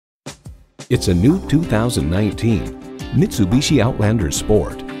It's a new 2019 Mitsubishi Outlander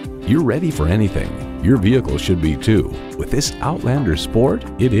Sport. You're ready for anything. Your vehicle should be too. With this Outlander Sport,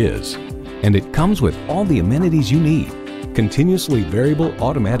 it is. And it comes with all the amenities you need. Continuously variable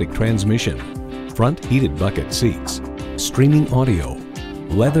automatic transmission, front heated bucket seats, streaming audio,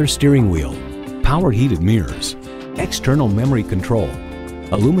 leather steering wheel, power heated mirrors, external memory control,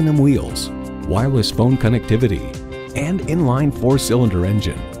 aluminum wheels, wireless phone connectivity, and inline 4-cylinder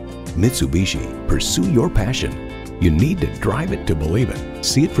engine. Mitsubishi, pursue your passion. You need to drive it to believe it.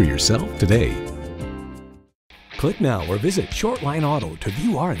 See it for yourself today. Click now or visit Shortline Auto to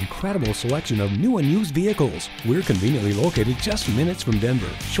view our incredible selection of new and used vehicles. We're conveniently located just minutes from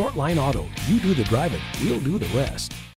Denver. Shortline Auto. You do the driving, we'll do the rest.